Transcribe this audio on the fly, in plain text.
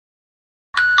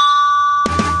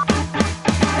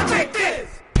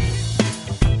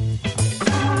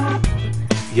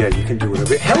Yeah, you can do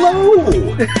whatever.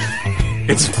 Hello!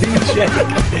 It's me, Jake.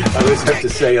 I always have to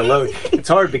say hello. It's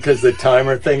hard because the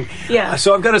timer thing. Yeah.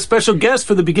 So I've got a special guest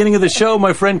for the beginning of the show.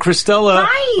 My friend Cristela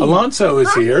Alonso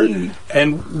is here.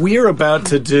 And we're about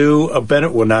to do a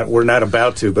benefit. Well, we're not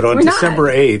about to, but on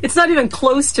December 8th. It's not even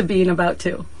close to being about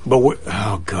to. But,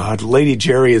 oh, God. Lady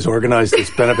Jerry has organized this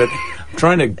benefit. I'm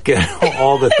trying to get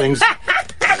all the things.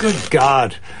 Good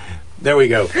God. There we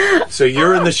go. So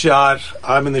you're in the shot.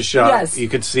 I'm in the shot. Yes. You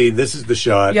can see this is the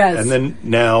shot. Yes. And then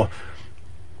now,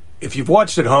 if you've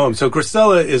watched at home, so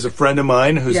Cristela is a friend of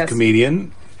mine who's a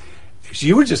comedian.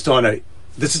 You were just on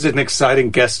this is an exciting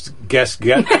guest get for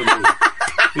me.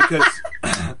 Because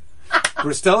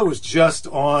Cristela was just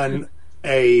on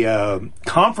a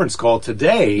conference call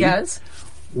today. Yes.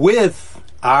 With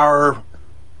our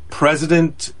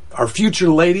president, our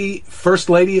future first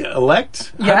lady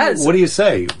elect. Yes. What do you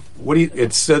say?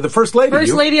 It's the first lady.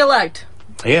 First lady elect.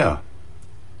 Yeah.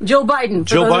 Joe Biden.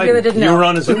 Joe Biden. You were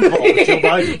on a Zoom call with Joe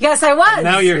Biden. Yes, I was. And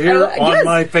now you're here on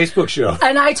my Facebook show.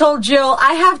 And I told Jill,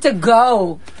 I have to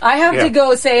go. I have to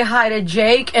go say hi to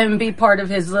Jake and be part of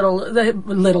his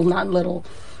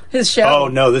his show. Oh,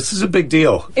 no, this is a big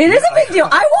deal. It is a big deal.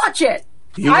 I watch it.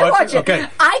 I watch it. Okay.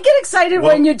 I get excited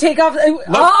when you take off. This is what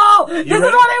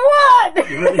I want.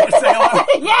 You ready to say hello?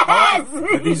 Yes.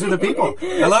 Right. These are the people.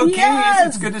 Hello, Yes. Keith.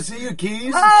 It's good to see you,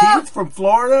 Keith. Keith from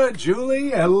Florida. Julie.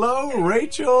 Hello.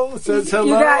 Rachel says hello.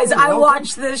 You guys, Welcome. I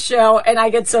watch this show and I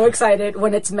get so excited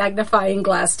when it's magnifying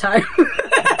glass time.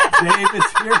 Dave is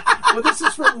here. Well, this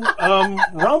is from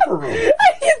Romper Room.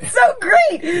 It's so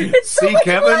great. It's so See, much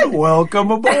Kevin, fun.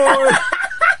 welcome aboard.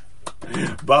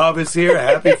 Bob is here.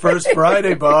 Happy first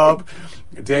Friday, Bob.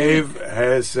 Dave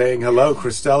is saying hello.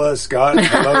 Cristela, Scott,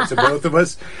 hello to both of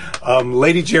us.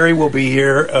 Lady Jerry will be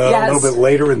here a little bit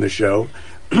later in the show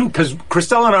because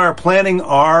Cristela and I are planning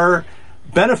our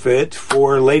benefit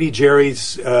for Lady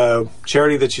Jerry's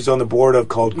charity that she's on the board of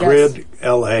called Grid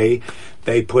LA.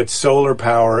 They put solar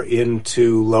power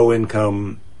into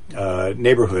low-income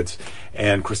neighborhoods,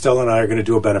 and Cristela and I are going to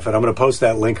do a benefit. I'm going to post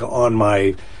that link on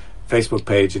my Facebook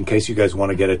page in case you guys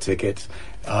want to get a ticket.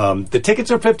 The tickets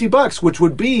are $50, which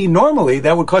would be normally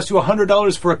that would cost you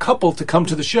 $100 for a couple to come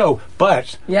to the show.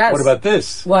 But what about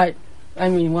this? What? I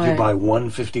mean, what? You buy one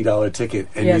 $50 ticket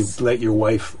and you let your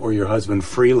wife or your husband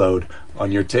freeload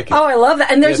on your ticket. Oh, I love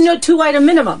that. And there's no 2-item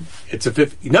minimum. It's a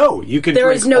 50. No, you can there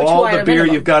drink is no all the beer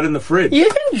minimum. you've got in the fridge. You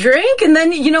can drink, and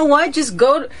then you know what? Just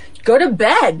go to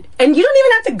bed, and you don't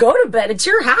even have to go to bed. It's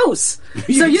your house,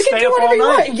 so you can do whatever you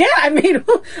want. Yeah, I mean,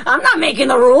 I'm not making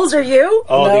the rules, are you?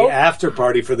 Oh, no. The after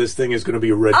party for this thing is going to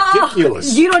be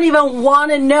ridiculous. You don't even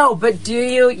want to know, but do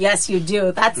you? Yes, you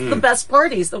do. That's the best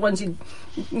parties. The ones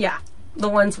the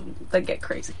ones that get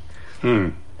crazy.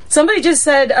 Somebody just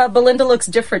said Belinda looks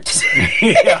different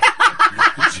today.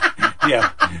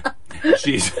 Yeah.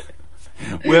 She's.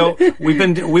 Well, we've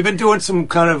been doing some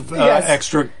kind of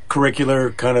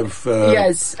extracurricular kind of.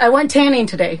 Yes, I went tanning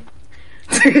today.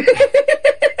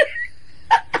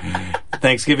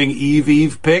 Thanksgiving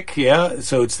Eve pick,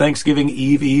 so it's Thanksgiving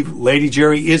Eve. Lady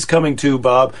Jerry is coming too,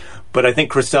 Bob, but I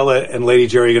think Cristela and Lady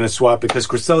Jerry are going to swap because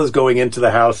Cristela is going into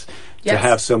the house to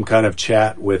have some kind of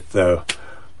chat with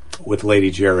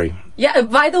Lady Jerry. Yeah.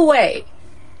 By the way,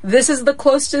 this is the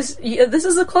closest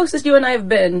you and I have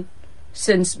been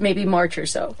since maybe March or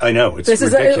so. I know, it's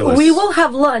ridiculous. We will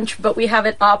have lunch, but we have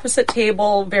an opposite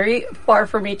table, very far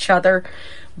from each other.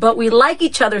 But we like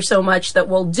each other so much that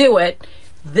we'll do it.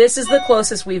 This is the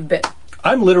closest we've been.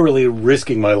 I'm literally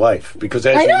risking my life because,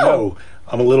 as you know,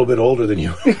 I'm a little bit older than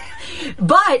you.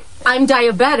 But I'm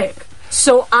diabetic.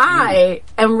 So I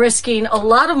am risking a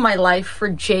lot of my life for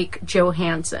Jake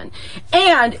Johansson.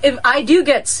 And if I do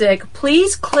get sick,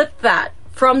 please clip that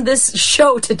from this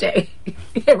show today.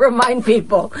 Remind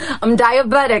people, I'm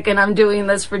diabetic and I'm doing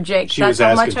this for Jake. That's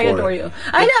how much I adore you.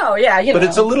 I know, yeah. But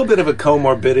it's a little bit of a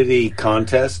comorbidity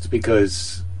contest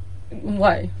because...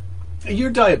 Why?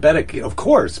 You're diabetic, of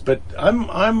course, but I'm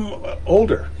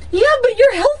older. Yeah, but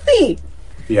you're healthy.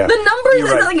 Yeah, the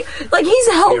numbers are like he's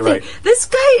healthy. Right. This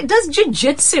guy does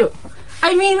jiu-jitsu.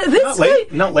 I mean,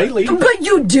 not lately. But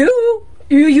you do.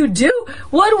 You do.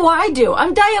 What do I do?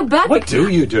 I'm diabetic. What do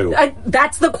you do?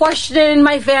 That's the question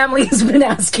my family has been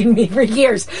asking me for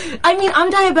years. I mean,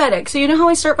 I'm diabetic, so you know how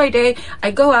I start my day?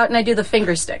 I go out and I do the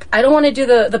finger stick. I don't want to do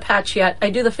the patch yet. I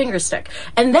do the finger stick.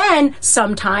 And then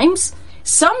sometimes,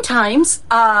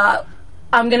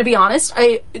 I'm going to be honest,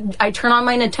 I turn on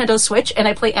my Nintendo Switch and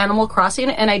I play Animal Crossing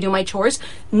and I do my chores.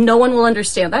 No one will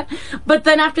understand that. But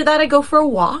then after that, I go for a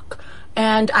walk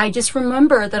and I just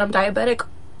remember that I'm diabetic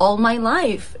all my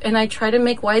life, and I try to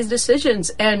make wise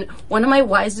decisions. And one of my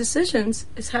wise decisions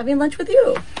is having lunch with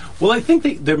you. Well, I think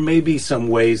that there may be some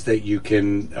ways that you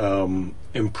can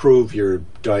improve your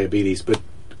diabetes, but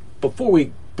before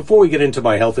we get into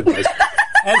my health advice,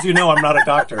 as you know, I'm not a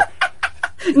doctor.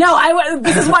 No,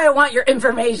 this is why I want your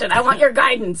information. I want your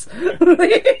guidance.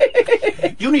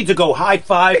 You need to go high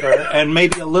fiber and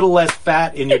maybe a little less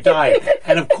fat in your diet.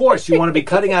 And of course, you want to be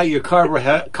cutting out your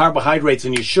carbohydrates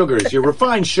and your sugars, your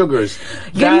refined sugars.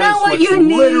 You know what you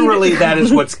need. Literally, that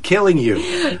is what's killing you.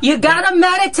 You gotta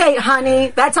meditate,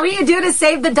 honey. That's what you do to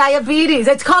save the diabetes.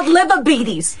 It's called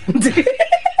liver-beaties.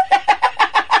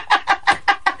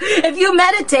 If you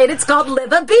meditate, it's called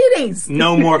liver-beaties.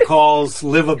 No more calls,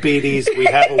 liver-beaties. We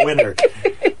have a winner.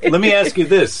 Let me ask you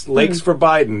this. Lakes for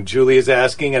Biden. Julie is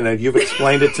asking, and you've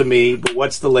explained it to me, but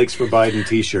what's the Lakes for Biden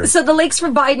t-shirt? So the Lakes for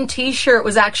Biden t-shirt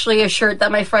was actually a shirt that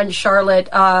my friend Charlotte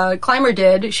Clymer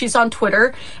did. She's on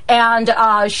Twitter, and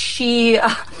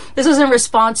this was in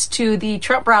response to the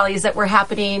Trump rallies that were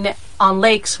happening on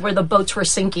lakes where the boats were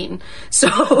sinking.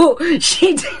 So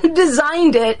she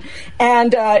designed it,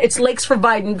 and it's Lakes for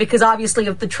Biden, because obviously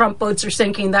if the Trump boats are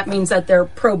sinking, that means that they're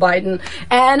pro-Biden.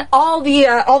 And all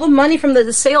the money from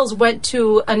the sales went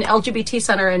to an LGBT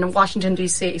center in Washington,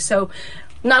 D.C. So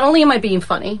not only am I being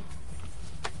funny,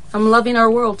 I'm loving our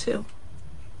world, too.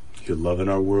 You're loving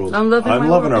our world. I'm loving our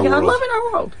world. I'm loving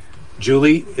our world.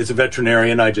 Julie is a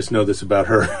veterinarian. I just know this about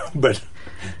her, but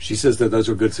she says that those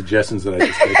were good suggestions that I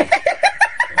just gave.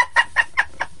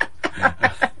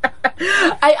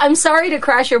 I'm sorry to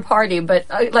crash your party, but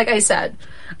like I said,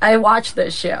 I watched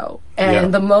this show,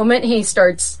 and the moment he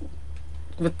starts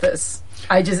with this,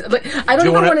 I just I don't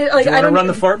even want to. Like, I don't run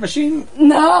the fart machine.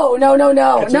 No.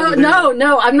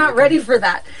 I'm not ready for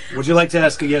that. Would you like to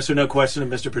ask a yes or no question of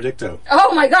Mr. Predicto?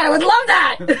 Oh my God, I would love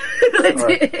that.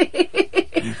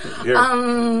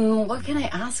 What can I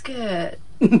ask it?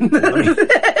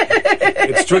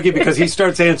 It's tricky because he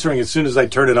starts answering as soon as I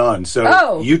turn it on.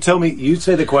 So you tell me, you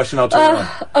say the question, I'll turn it on.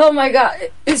 Oh my God.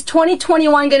 Is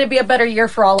 2021 going to be a better year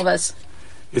for all of us?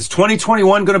 Is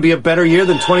 2021 going to be a better year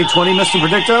than 2020, Mr.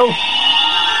 Predicto?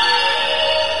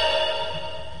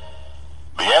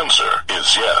 The answer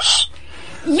is yes.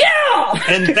 Yeah!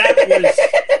 And that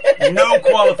was no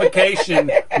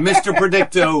qualification, Mr.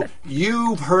 Predicto.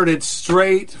 You've heard it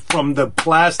straight from the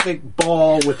plastic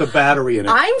ball with the battery in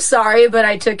it. I'm sorry, but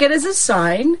I took it as a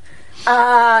sign.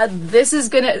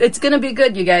 It's gonna be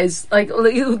good, you guys. Like,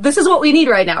 this is what we need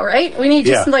right now, right? We need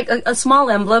just like a small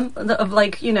emblem of,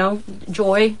 like, you know,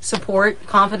 joy, support,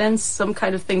 confidence, some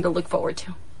kind of thing to look forward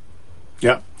to.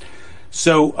 Yeah.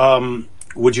 So,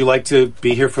 would you like to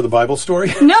be here for the Bible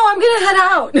story? No, I'm going to head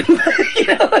out.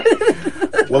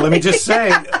 Well, let me just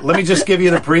give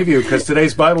you the preview, because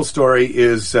today's Bible story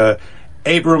is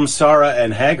Abram, Sarah,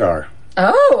 and Hagar.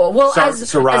 Oh, well,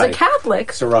 as a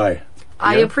Catholic, Sarai.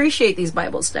 I appreciate these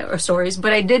Bible stories,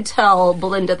 but I did tell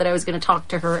Belinda that I was going to talk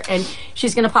to her, and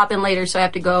she's going to pop in later, so I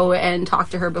have to go and talk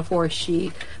to her before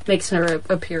she makes her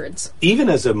appearance. Even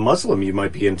as a Muslim, you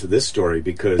might be into this story,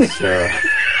 because...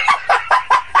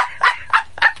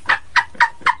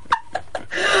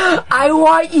 I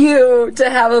want you to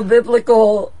have a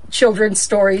biblical children's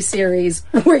story series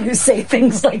where you say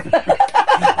things like that.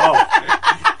 Oh,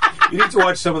 you need to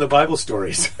watch some of the Bible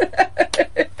stories.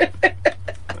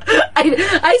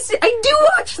 I do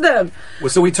watch them. Well,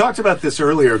 so we talked about this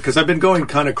earlier, because I've been going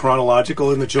kind of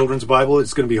chronological in the children's Bible.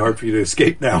 It's going to be hard for you to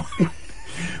escape now.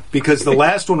 Because the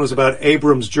last one was about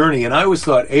Abram's journey, and I always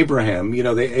thought Abraham, you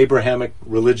know, the Abrahamic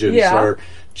religions are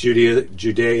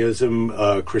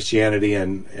Judaism, Christianity,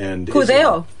 and Judeo.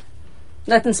 Islam.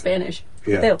 That's in Spanish.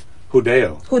 Yeah.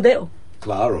 Judeo.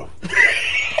 Claro.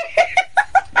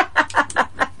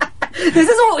 This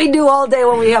is what we do all day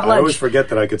when we have lunch. I always forget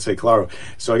that I could say claro.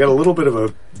 So I got a little bit of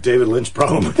a David Lynch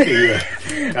problem with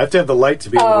the... I have to have the light to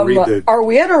be able to read the... Are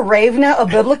we at a rave now? A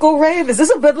biblical rave? Is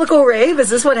this a biblical rave? Is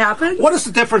this what happened? What is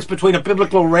the difference between a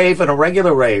biblical rave and a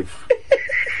regular rave?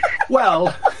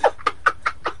 Well...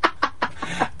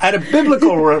 At a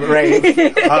biblical rave,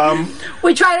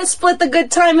 we try to split the good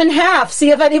time in half,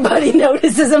 see if anybody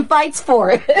notices and fights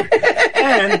for it.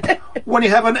 And when you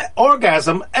have an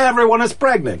orgasm, everyone is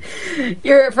pregnant.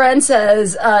 Your friend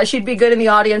says she'd be good in the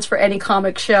audience for any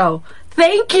comic show.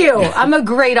 Thank you. I'm a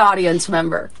great audience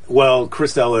member. Well,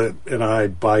 Christella and I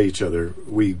buy each other.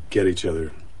 We get each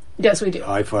other. Yes, we do.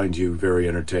 I find you very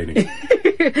entertaining.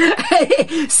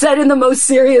 Said in the most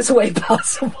serious way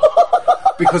possible.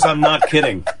 Because I'm not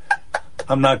kidding.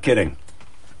 I'm not kidding.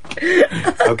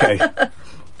 Okay.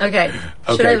 Okay.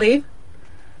 Should I leave?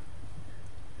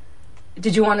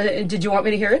 Did you want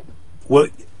me to hear it? Well,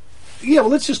 Yeah, well,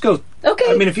 let's just go.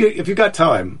 Okay. I mean, if you got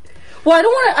time. Well,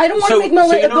 I don't want to make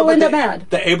Belinda mad.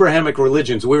 The Abrahamic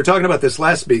religions. We were talking about this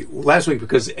last week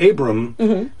because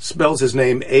Abram spells his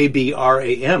name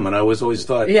Abram, and I always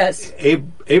thought yes,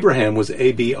 Abraham was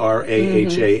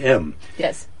Abraham.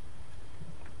 Yes.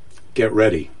 Get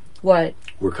ready. What?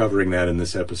 We're covering that in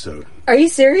this episode. Are you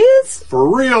serious?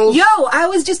 For real? Yo, I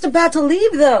was just about to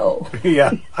leave though.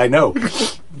 Yeah, I know.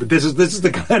 But this is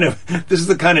the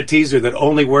kind of teaser that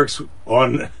only works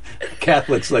on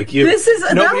Catholics like you.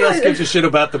 Nobody else gives a shit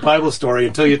about the Bible story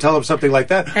until you tell them something like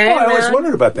that. Hey, I always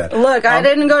wondered about that. Look, I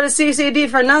didn't go to CCD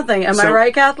for nothing. Am I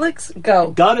right, Catholics?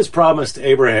 Go. God has promised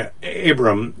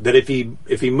Abram that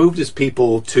if he moved his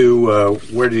people to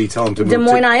where did he tell him to move? Des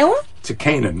Moines, Iowa? To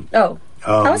Canaan. Oh,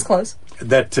 that was close.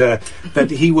 That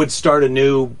he would start a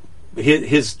new.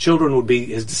 His children would be,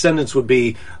 his descendants would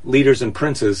be leaders and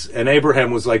princes. And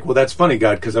Abraham was like, well, that's funny,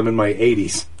 God, because I'm in my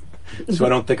 80s. So I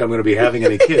don't think I'm going to be having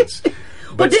any kids.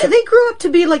 But they grew up to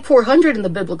be like 400 in the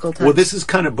biblical times. Well, this is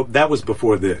that was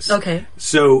before this. Okay.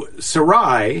 So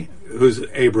Sarai, who's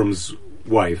Abram's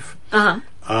wife,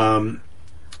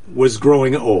 was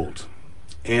growing old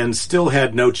and still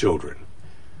had no children.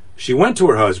 She went to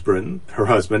her husband,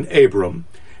 Abram,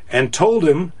 and told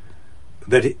him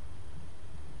that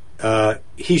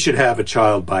he should have a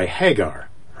child by Hagar,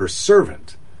 her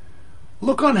servant.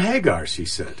 Look on Hagar, she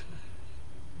said,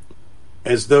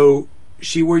 as though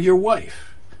she were your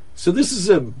wife. So this is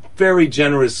a very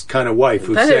generous kind of wife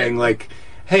who's saying, like,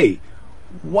 hey,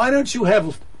 why don't you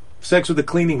have sex with a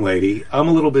cleaning lady? I'm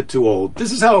a little bit too old. I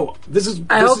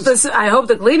hope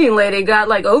the cleaning lady got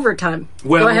like overtime.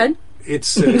 Well, go ahead.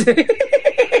 It's in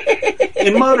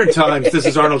modern times. This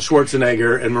is Arnold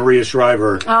Schwarzenegger and Maria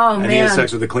Shriver, and he has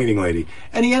sex with a cleaning lady,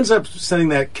 and he ends up sending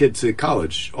that kid to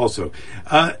college. Also,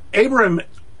 Abraham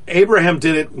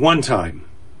did it one time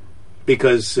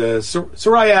because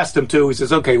Sarai asked him to. He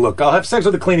says, "Okay, look, I'll have sex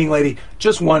with a cleaning lady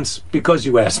just once because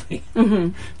you asked me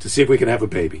to see if we can have a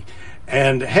baby."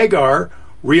 And Hagar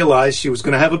realized she was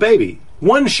going to have a baby.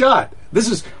 One shot. This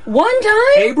is one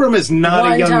time. Abram is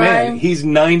not a young man. He's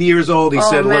 90 years old. He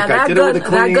said, "Look, I did it with a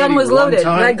cleaning lady." That gun was loaded.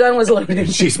 That gun was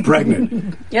loaded. She's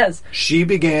pregnant. Yes. She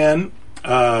began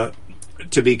to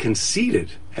be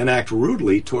conceited and act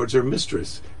rudely towards her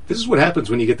mistress. This is what happens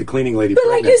when you get the cleaning lady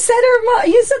pregnant. But like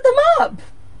you set them up,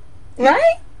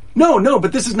 right? No,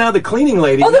 but this is now the cleaning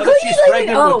lady. Oh, now that she's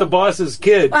pregnant with the boss's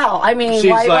kid. Well, I mean,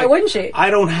 why wouldn't she? I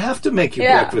don't have to make you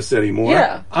breakfast anymore.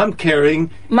 Yeah. I'm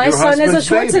carrying my your son is a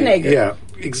Schwarzenegger. Baby. Yeah,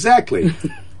 exactly.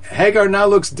 Hagar now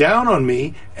looks down on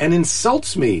me and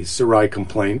insults me, Sarai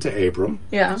complained to Abram.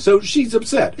 Yeah. So she's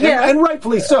upset. Yeah. And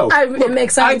rightfully so. It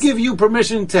makes sense. I give you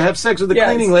permission to have sex with the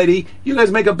cleaning lady. You guys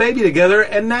make a baby together,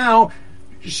 and now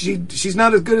she's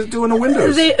not as good at doing the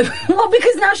windows. Well,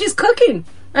 because now she's cooking.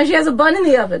 Now she has a bun in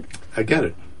the oven. I get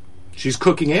it. She's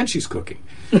cooking and she's cooking.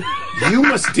 You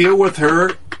must deal with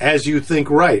her as you think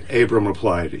right, Abram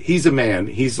replied. He's a man.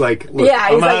 He's like, look,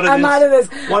 I'm out of this.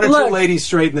 Why don't you ladies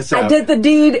straighten this out? I did the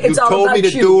deed. It's all about you. You told me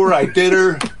to do her. I did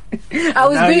her. I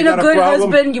was being a good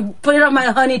husband. You put it on my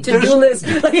honey to-do list.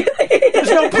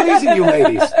 There's no pleasing you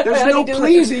ladies. There's no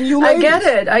pleasing you ladies.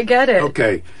 I get it.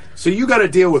 Okay, so you got to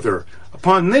deal with her.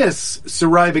 Upon this,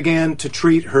 Sarai began to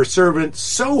treat her servant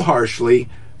so harshly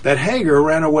that Hagar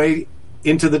ran away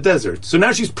into the desert. So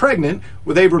now she's pregnant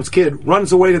with Abram's kid,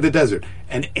 runs away to the desert.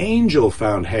 An angel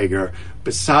found Hagar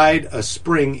beside a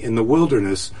spring in the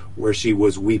wilderness where she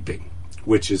was weeping,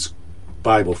 which is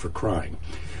Bible for crying.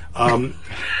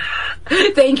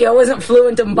 Thank you. I wasn't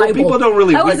fluent in Bible. People don't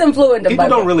really. I wasn't fluent in Bible.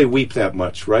 People don't really weep that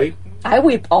much, right? I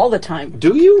weep all the time.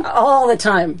 Do you? All the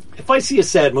time. If I see a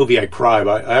sad movie, I cry.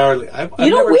 You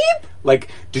don't weep? Like,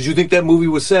 did you think that movie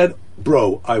was sad?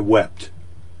 Bro, I wept.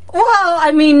 Well,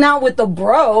 I mean, not with the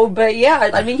bro, but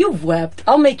yeah, I mean, you've wept.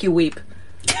 I'll make you weep.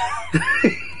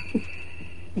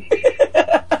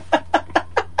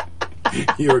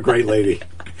 You're a great lady.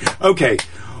 Okay,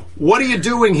 what are you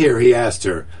doing here? He asked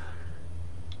her.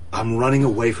 I'm running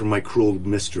away from my cruel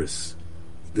mistress.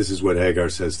 This is what Hagar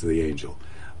says to the angel.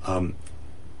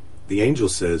 The angel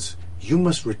says, you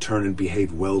must return and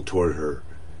behave well toward her.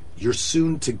 You're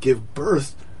soon to give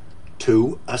birth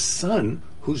to a son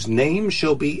whose name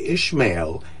shall be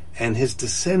Ishmael, and his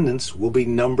descendants will be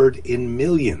numbered in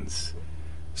millions.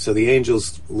 So the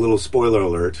angel's little spoiler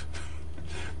alert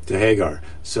to Hagar.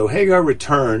 So Hagar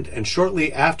returned and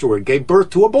shortly afterward gave birth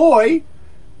to a boy.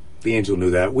 The angel knew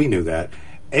that. We knew that.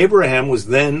 Abram was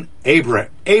then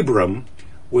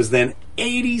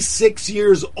 86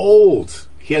 years old.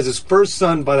 He has his first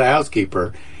son by the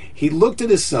housekeeper. He looked at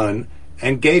his son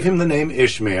and gave him the name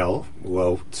Ishmael.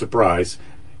 Well, surprise.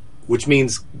 which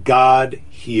means God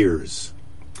hears,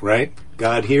 right?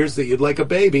 God hears that you'd like a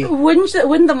baby. Wouldn't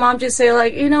the mom just say,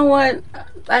 like, you know what?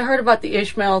 I heard about the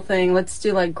Ishmael thing. Let's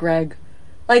do like Greg.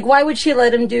 Like, why would she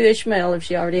let him do Ishmael if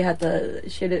she already had the...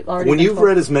 When you've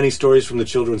read as many stories from the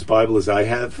children's Bible as I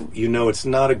have, you know it's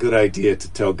not a good idea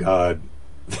to tell God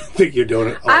that you're doing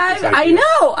it.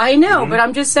 I know, but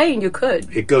I'm just saying you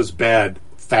could. It goes bad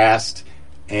fast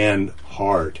and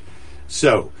hard.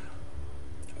 So,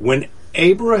 when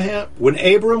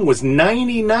Abram was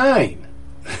 99,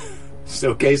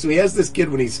 so he has this kid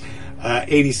when he's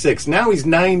 86. Now he's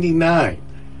 99.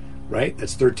 Right?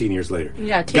 That's 13 years later.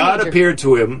 Yeah, teenager. God appeared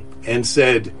to him and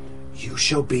said, "You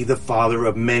shall be the father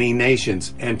of many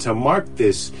nations. And to mark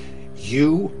this,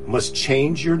 you must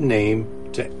change your name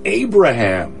to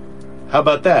Abraham." How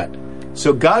about that?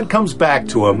 So God comes back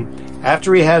to him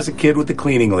after he has a kid with the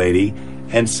cleaning lady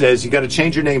and says, "You got to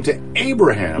change your name to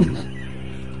Abraham."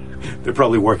 They're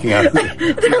probably working out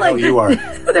who the hell you are.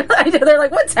 They're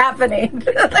like, what's happening?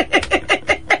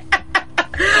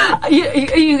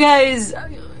 you guys...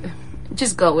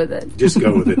 Just go with it. Just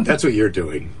go with it. That's what you're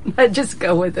doing. Just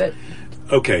go with it.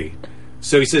 Okay.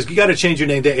 So he says, you got to change your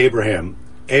name to Abraham.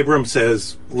 Abram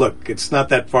says, look, it's not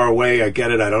that far away. I get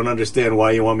it. I don't understand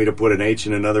why you want me to put an H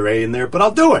and another A in there, but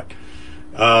I'll do it.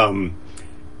 I'll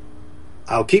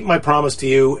keep my promise to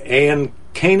you, and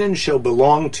Canaan shall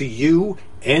belong to you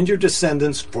and your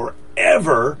descendants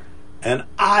forever, and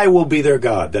I will be their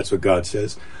God. That's what God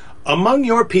says. Among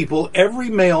your people,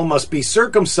 every male must be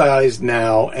circumcised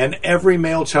now, and every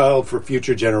male child for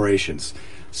future generations.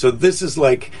 So this is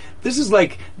like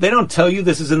they don't tell you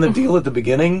this is in the deal at the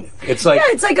beginning. It's like,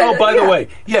 by the way,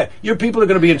 your people are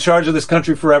going to be in charge of this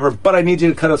country forever, but I need you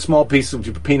to cut a small piece of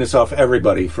your penis off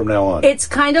everybody from now on. It's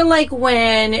kind of like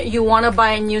when you want to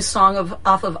buy a new song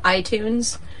off of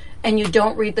iTunes, and you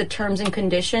don't read the terms and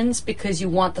conditions because you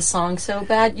want the song so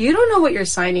bad. You don't know what you're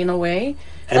signing away.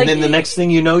 And then the next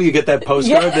thing you know, you get that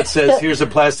postcard that says, "Here's a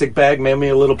plastic bag, mail me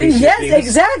a little piece of Yes, penis."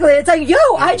 exactly. It's like,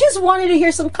 I just wanted to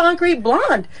hear some Concrete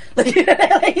Blonde. And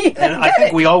I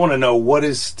think we all want to know, what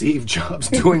is Steve Jobs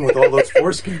doing with all those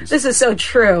foreskins? This is so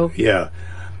true. Yeah.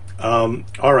 All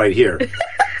right, here.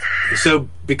 So,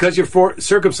 because you're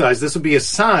circumcised, this will be a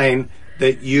sign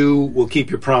that you will keep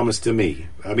your promise to me.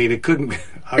 I mean, it couldn't...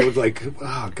 I was like,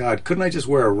 oh, God, couldn't I just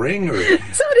wear a ring? Or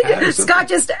Scott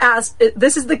just asked,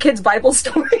 this is the kid's Bible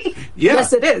story? Yeah.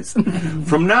 Yes, it is.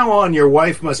 From now on, your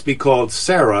wife must be called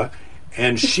Sarah,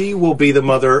 and she will be the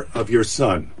mother of your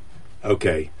son.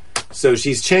 Okay. So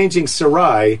she's changing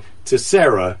Sarai to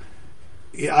Sarah.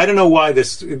 I don't know why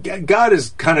this... God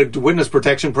is kind of witness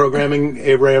protection programming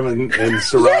Abraham and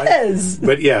Sarai. Yes!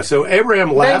 But yeah, so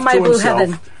Abraham laughed to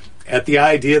himself at the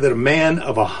idea that a man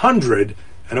of 100...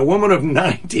 and a woman of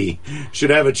 90 should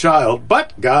have a child.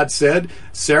 But God said,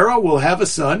 Sarah will have a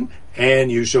son, and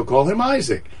you shall call him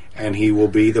Isaac, and he will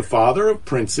be the father of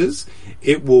princes.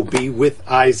 It will be with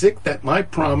Isaac that my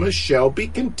promise shall be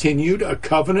continued, a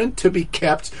covenant to be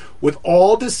kept with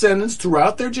all descendants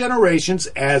throughout their generations.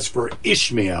 As for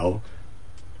Ishmael...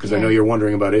 Because I know you're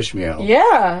wondering about Ishmael.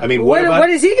 Yeah. I mean, what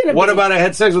is he going to be? What about I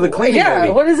had sex with a cleaning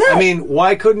lady? What is that? I mean,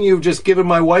 why couldn't you have just given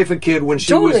my wife a kid when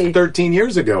she was 13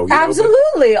 years ago?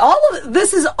 Absolutely.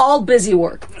 This is all busy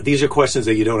work. These are questions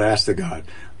that you don't ask to God.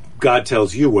 God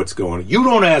tells you what's going on. You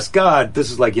don't ask God. This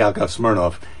is like Yakov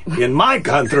Smirnoff. In my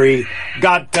country,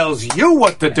 God tells you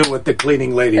what to do with the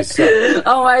cleaning ladies. So,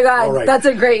 oh my God, right. That's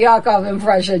a great Yakov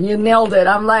impression. You nailed it.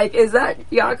 I'm like, is that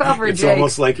Yakov or It's Jake?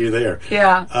 almost like you're there.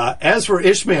 Yeah. As for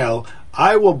Ishmael,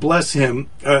 I will bless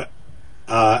him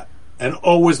and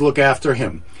always look after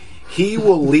him. He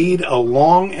will lead a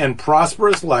long and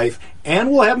prosperous life and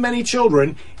will have many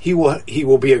children. He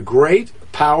will be a great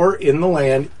power in the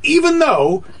land, even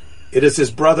though it is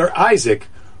his brother Isaac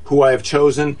who I have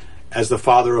chosen as the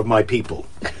father of my people.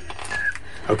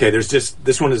 Okay,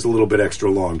 this one is a little bit extra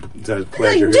long. It's a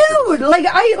pleasure. I have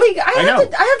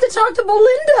to talk to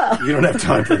Belinda. You don't have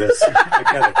time for this.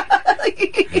 I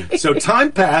get it. So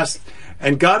time passed,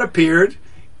 and God appeared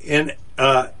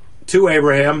to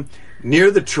Abraham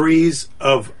near the trees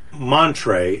of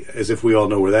Montre, as if we all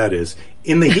know where that is,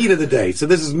 in the heat of the day. So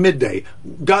this is midday.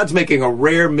 God's making a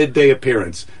rare midday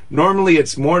appearance. Normally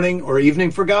it's morning or evening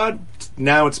for God.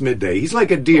 Now it's midday. He's like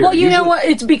a deer. Well, you know what?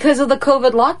 It's because of the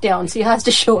COVID lockdowns. He has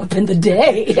to show up in the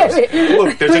day.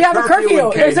 Look, there's a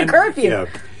curfew. There's a curfew. Yeah.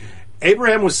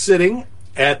 Abraham was sitting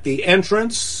at the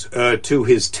entrance to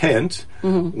his tent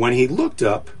when he looked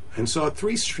up and saw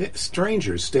three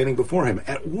strangers standing before him.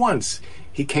 At once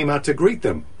he came out to greet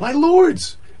them. "My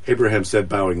lords," Abraham said,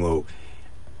 bowing low,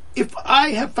 "if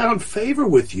I have found favor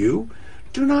with you,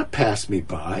 do not pass me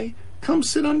by. come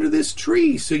sit under this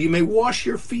tree, so you may wash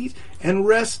your feet and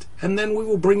rest, and then we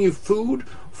will bring you food,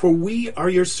 for we are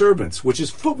your servants. Which is,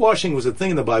 foot washing was a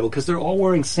thing in the Bible because they're all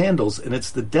wearing sandals and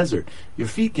it's the desert. Your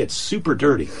feet get super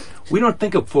dirty. We don't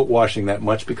think of foot washing that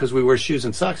much because we wear shoes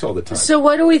and socks all the time. So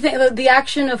what do we think, the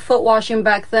action of foot washing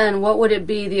back then, what would it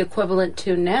be the equivalent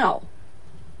to now?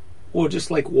 Well,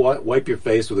 just like wipe your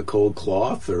face with a cold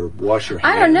cloth or wash your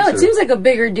hands. I don't know. It seems like a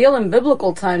bigger deal in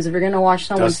biblical times if you're going to wash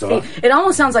someone's feet. It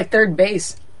almost sounds like third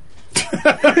base.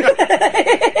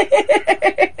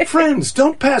 Friends,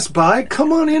 don't pass by.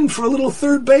 Come on in for a little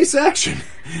third base action.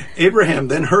 Abraham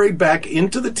then hurried back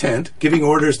into the tent, giving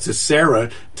orders to Sarah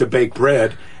to bake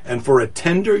bread and for a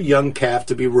tender young calf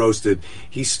to be roasted.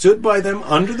 He stood by them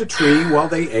under the tree while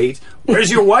they ate.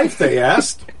 Where's your wife? They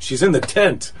asked. She's in the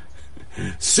tent.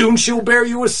 Soon she'll bear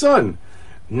you a son.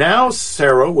 Now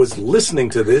Sarah was listening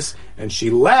to this, and she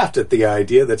laughed at the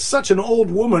idea that such an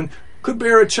old woman could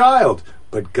bear a child.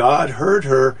 But God heard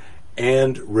her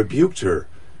and rebuked her.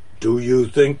 Do you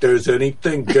think there's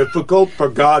anything difficult for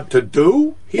God to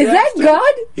do? Is that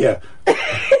God? Yeah.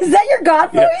 Is that your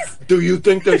God voice? Yeah. Do you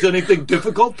think there's anything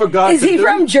difficult for God to do? Is he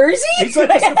from Jersey? He's like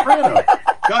a soprano.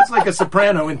 God's like a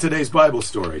soprano in today's Bible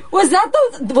story. Was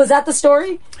that the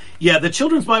story? Yeah, the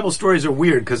children's Bible stories are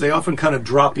weird because they often kind of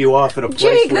drop you off at a place.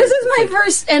 Jake, this is my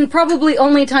first and probably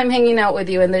only time hanging out with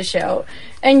you in this show.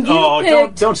 And you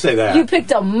don't say that. You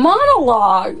picked a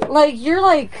monologue. Like, you're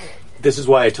like... This is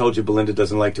why I told you Belinda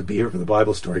doesn't like to be here for the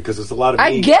Bible story, because it's a lot of me.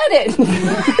 I get it.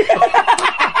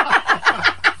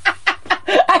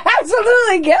 I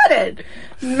absolutely get it.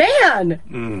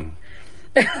 Man.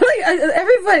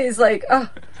 Everybody's like, oh.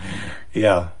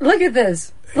 Yeah. Look at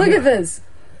this. Look at this.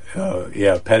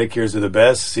 Yeah, pedicures are the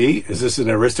best. See? Is this an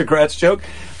aristocrat's joke?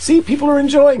 See, people are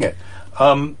enjoying it.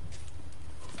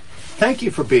 Thank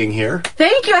you for being here.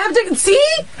 Thank you. I have to... See?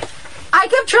 I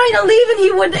kept trying to leave,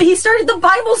 and he started the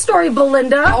Bible story,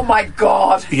 Belinda. Oh my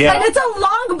God! Yeah, and it's a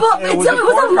long book. It was a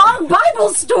long Bible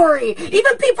story.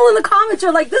 Even people in the comments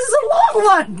are like, "This is a long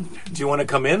one." Do you want to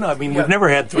come in? I mean, we've never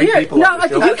had three people. No, on the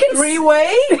show. you can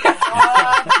three-way.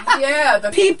 Yeah,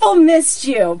 people missed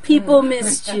you. People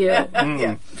missed you.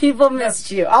 Yeah. People missed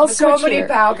you. I'll switch here.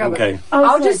 Okay.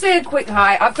 I'll just say a quick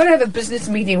hi. I've got to have a business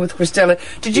meeting with Christella.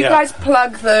 Did you guys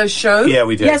plug the show? Yeah,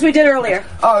 we did. Yes, we did earlier.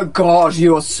 Oh God,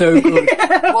 you're so good.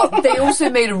 Well, they also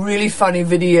made a really funny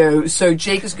video, so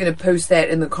Jake is going to post that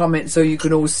in the comments so you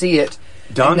can all see it.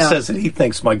 Don says that he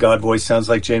thinks my God voice sounds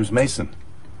like James Mason.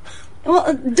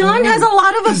 Well, Don has a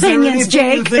lot of opinions,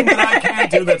 Jake. You think that I can't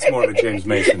do that's more of a James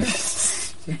Mason.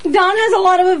 Don has a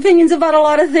lot of opinions about a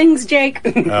lot of things, Jake.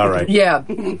 All right. Yeah.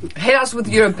 Hit us with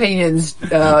your opinions.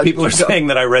 People are saying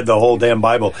that I read the whole damn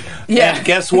Bible. Yeah. And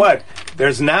guess what?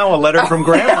 There's now a letter from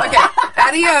Grandma. Okay.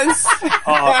 Adios.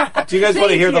 Do you guys want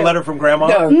to hear the letter from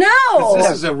Grandma? No. This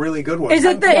is a really good one. Is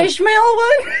it the Ishmael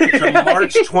one? It's from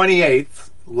March 28th,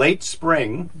 late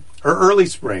spring, or early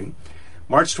spring.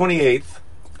 March 28th.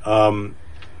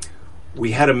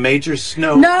 We had a major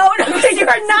snow. No, you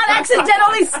are not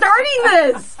accidentally starting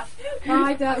this.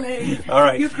 Hi, darling. All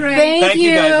right. You're great. Thank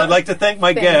you. Guys. I'd like to thank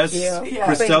my guests,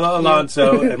 Christella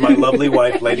Alonso and my lovely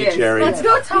wife, Lady Jerry, Let's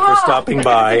go talk. for stopping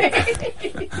by.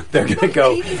 They're going to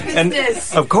go. And,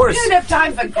 of course... We don't have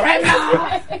time for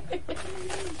Grandma.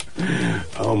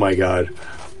 Oh, my God.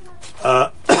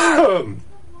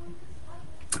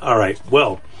 All right.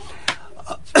 Well,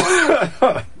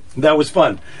 that was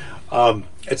fun.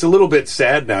 It's a little bit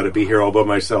sad now to be here all by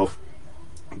myself.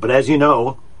 But as you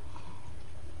know...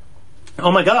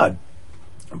 Oh, my God.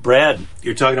 Brad,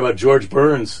 you're talking about George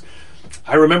Burns.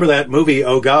 I remember that movie,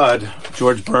 Oh, God.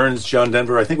 George Burns, John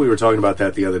Denver. I think we were talking about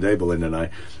that the other day, Belinda and I.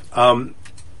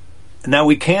 Now,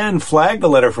 we can flag the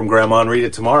letter from Grandma and read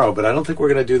it tomorrow, but I don't think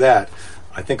we're going to do that.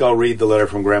 I think I'll read the letter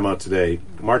from Grandma today,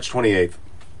 March 28th.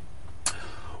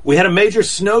 We had a major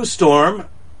snowstorm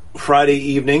Friday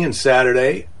evening and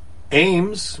Saturday.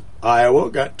 Ames, Iowa,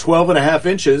 got 12.5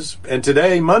 inches, and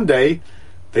today, Monday,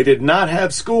 they did not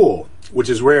have school, which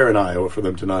is rare in Iowa for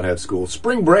them to not have school.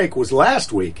 Spring break was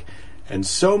last week, and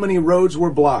so many roads were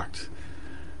blocked.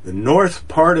 The north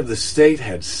part of the state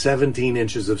had 17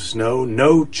 inches of snow,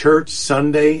 no church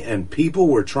Sunday, and people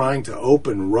were trying to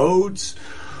open roads.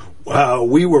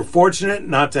 We were fortunate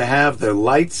not to have the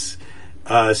lights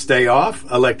stay off.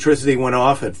 Electricity went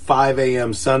off at 5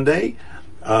 a.m. Sunday.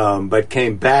 But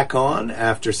came back on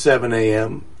after 7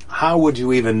 a.m. How would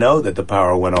you even know that the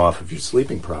power went off if you're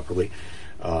sleeping properly?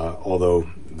 Although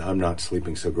I'm not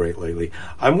sleeping so great lately.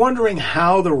 I'm wondering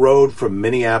how the road from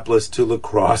Minneapolis to La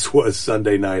Crosse was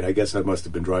Sunday night. I guess I must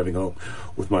have been driving home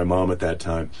with my mom at that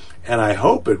time. And I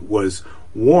hope it was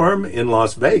warm in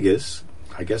Las Vegas.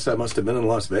 I guess I must have been in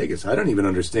Las Vegas. I don't even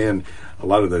understand a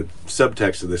lot of the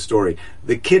subtext of this story.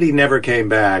 The kitty never came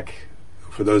back.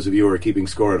 For those of you who are keeping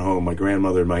score at home, my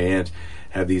grandmother and my aunt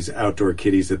have these outdoor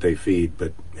kitties that they feed,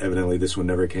 but evidently this one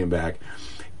never came back.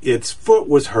 Its foot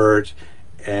was hurt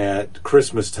at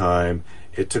Christmas time.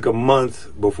 It took a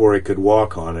month before it could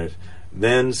walk on it.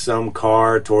 Then some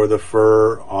car tore the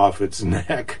fur off its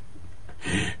neck.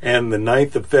 And the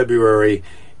 9th of February,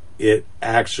 it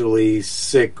actually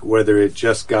sick, whether it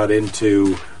just got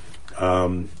into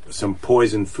some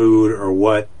poisoned food or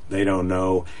what, they don't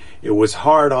know. It was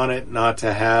hard on it not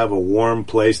to have a warm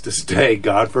place to stay.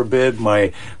 God forbid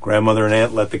my grandmother and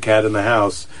aunt let the cat in the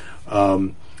house.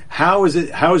 How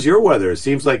is your weather? It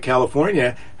seems like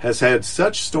California has had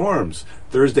such storms.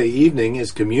 Thursday evening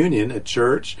is communion at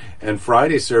church, and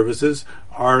Friday services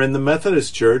are in the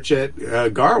Methodist Church at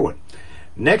Garwin.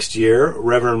 Next year,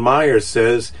 Reverend Myers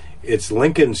says it's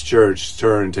Lincoln's Church's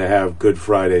turn to have Good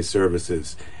Friday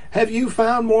services. Have you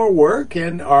found more work,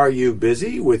 and are you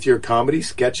busy with your comedy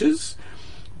sketches?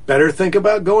 Better think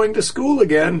about going to school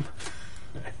again.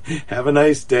 Have a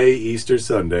nice day, Easter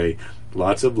Sunday.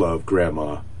 Lots of love,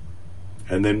 Grandma.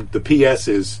 And then the P.S.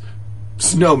 is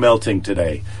snow melting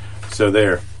today. So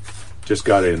there, just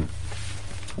got in.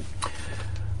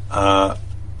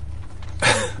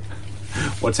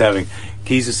 What's happening?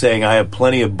 Keys is saying, I have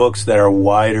plenty of books that are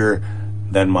wider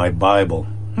than my Bible.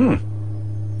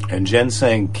 And Jen's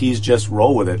saying, Keys, just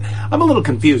roll with it. I'm a little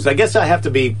confused. I guess I have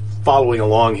to be following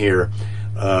along here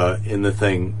in the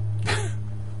thing.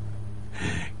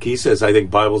 Keys says, I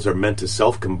think Bibles are meant to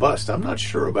self-combust. I'm not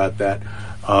sure about that.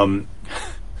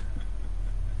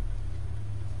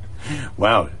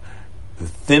 Wow. The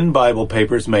thin Bible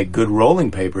papers make good rolling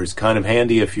papers. Kind of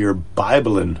handy if you're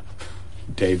Bibling,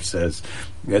 Dave says.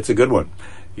 That's a good one.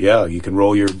 Yeah, you can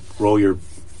roll your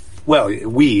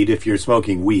weed. If you're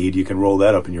smoking weed, you can roll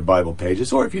that up in your Bible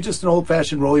pages. Or if you're just an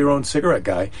old-fashioned roll-your-own cigarette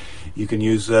guy, you can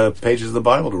use pages of the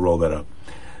Bible to roll that up.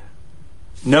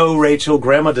 No, Rachel,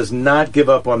 Grandma does not give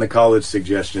up on the college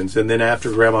suggestions. And then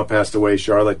after Grandma passed away,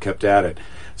 Charlotte kept at it.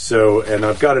 So, and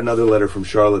I've got another letter from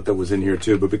Charlotte that was in here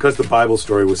too, but because the Bible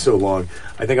story was so long,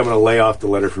 I think I'm going to lay off the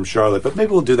letter from Charlotte, but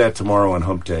maybe we'll do that tomorrow on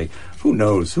Hump Day. Who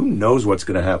knows? Who knows what's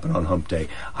going to happen on Hump Day?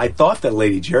 I thought that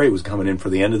Lady Jerry was coming in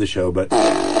for the end of the show, but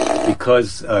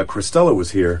because Christella was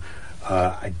here,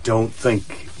 I don't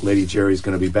think Lady Jerry's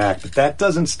going to be back. But that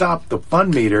doesn't stop the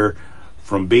fun meter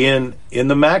from being in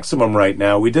the maximum right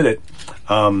now. We did it.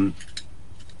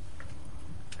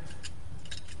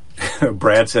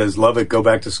 Brad says, love it, go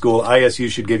back to school. ISU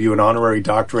should give you an honorary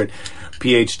doctorate,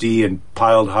 PhD, and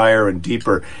piled higher and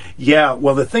deeper. Yeah,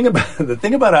 well, the thing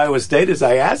about Iowa State is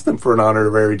I asked them for an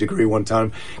honorary degree one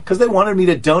time because they wanted me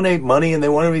to donate money and they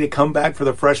wanted me to come back for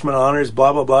the freshman honors,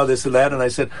 blah, blah, blah, this and that. And I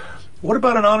said, what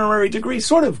about an honorary degree?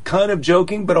 Sort of kind of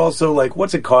joking, but also like,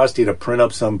 what's it cost you to print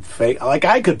up some fake? Like,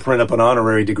 I could print up an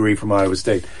honorary degree from Iowa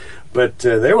State. But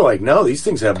they were like, no, these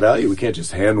things have value. We can't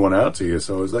just hand one out to you.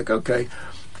 So I was like, okay.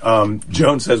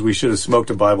 Joan says we should have smoked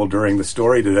a Bible during the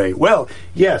story today. Well,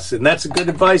 yes, and that's a good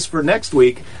advice for next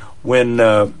week when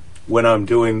I'm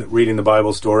reading the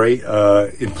Bible story.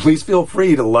 Please feel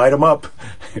free to light them up,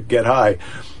 get high.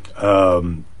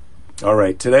 All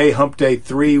right, today Hump Day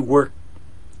 3-day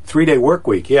work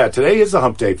week. Yeah, today is the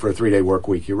Hump Day for a 3-day work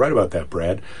week. You're right about that,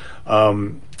 Brad.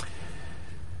 Bob,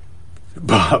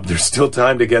 there's still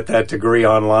time to get that degree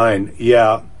online.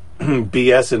 Yeah.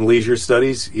 BS in leisure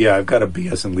studies. Yeah, I've got a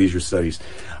BS in leisure studies.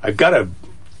 I've got a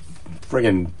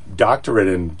friggin' doctorate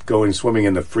in going swimming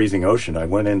in the freezing ocean. I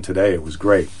went in today. It was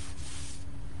great.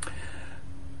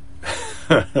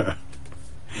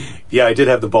 Yeah, I did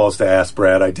have the balls to ask,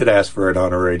 Brad. I did ask for an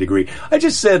honorary degree. I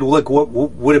just said, look, what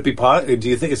would it be possible? Do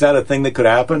you think, is that a thing that could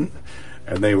happen?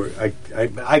 And they were,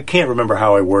 I can't remember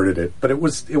how I worded it, but it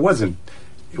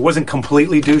wasn't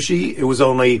completely douchey. It was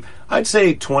only, I'd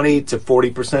say, 20 to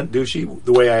 40% douchey,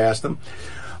 the way I asked them.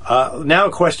 Now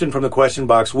a question from the question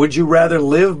box. Would you rather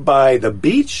live by the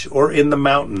beach or in the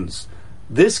mountains?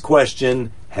 This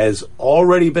question has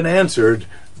already been answered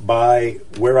by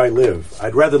where I live.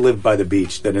 I'd rather live by the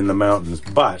beach than in the mountains,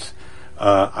 but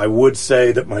I would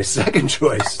say that my second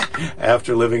choice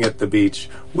after living at the beach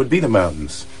would be the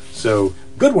mountains. So,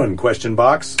 good one, question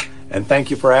box, and thank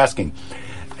you for asking.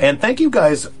 And thank you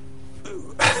guys.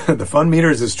 The fun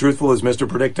meter is as truthful as Mr.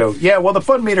 Predicto. Yeah, well, the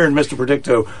fun meter and Mr.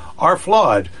 Predicto are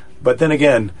flawed, but then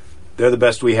again, they're the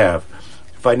best we have.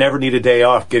 If I never need a day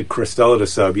off, get Christella to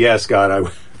sub. Yeah, Scott,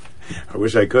 I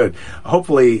wish I could.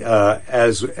 Hopefully,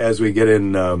 as we get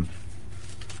in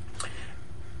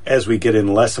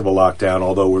less of a lockdown,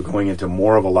 although we're going into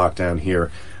more of a lockdown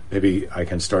here, maybe I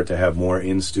can start to have more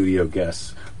in-studio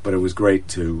guests. But it was great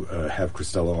to have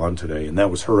Christella on today, and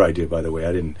that was her idea, by the way.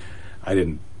 I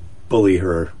didn't bully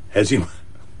her, as you.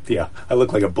 Yeah, I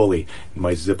look like a bully in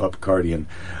my zip-up cardigan.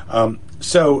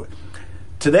 So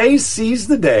today's Seize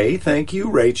the Day. Thank you,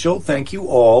 Rachel. Thank you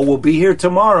all. We'll be here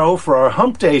tomorrow for our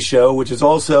Hump Day show, which is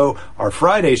also our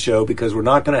Friday show, because we're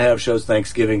not going to have shows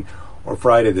Thanksgiving or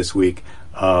Friday this week.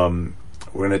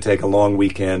 We're going to take a long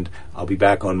weekend. I'll be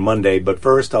back on Monday, but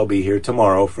first I'll be here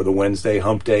tomorrow for the Wednesday,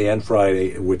 Hump Day, and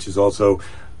Friday, which is also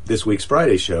this week's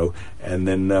Friday show, and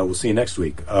then we'll see you next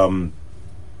week.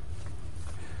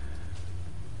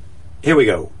 Here we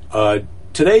go.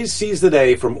 Today's Seize the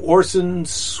Day from Orson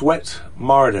Swett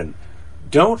Marden.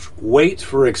 Don't wait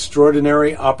for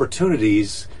extraordinary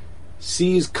opportunities.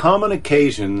 Seize common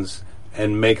occasions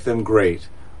and make them great.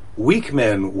 Weak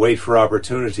men wait for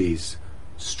opportunities.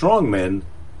 Strong men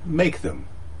make them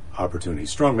opportunities.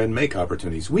 Strong men make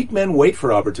opportunities. Weak men wait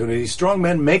for opportunities. Strong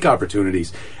men make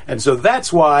opportunities. And so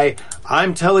that's why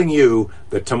I'm telling you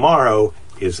that tomorrow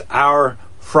is our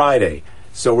Friday.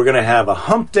 So we're going to have a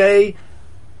Hump Day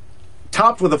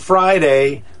topped with a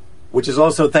Friday, which is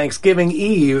also Thanksgiving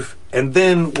Eve, and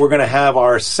then we're going to have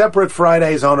our separate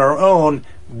Fridays on our own.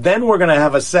 Then we're going to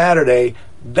have a Saturday.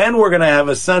 Then we're going to have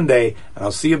a Sunday, and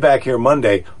I'll see you back here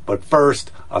Monday. But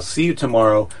first, I'll see you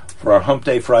tomorrow for our Hump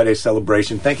Day Friday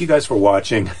celebration. Thank you guys for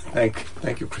watching. Thank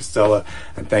you, Christella,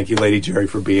 and thank you, Lady Jerry,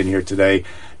 for being here today.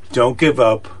 Don't give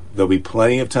up. There'll be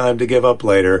plenty of time to give up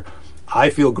later. I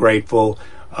feel grateful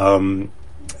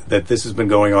that this has been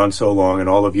going on so long, and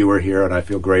all of you are here, and I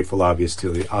feel grateful,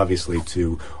 obviously,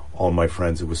 to all my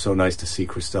friends. It was so nice to see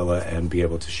Christella and be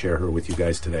able to share her with you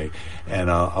guys today.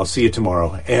 And I'll see you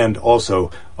tomorrow. And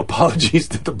also, apologies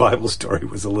that the Bible story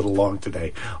was a little long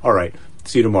today. All right,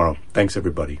 see you tomorrow. Thanks,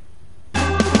 everybody.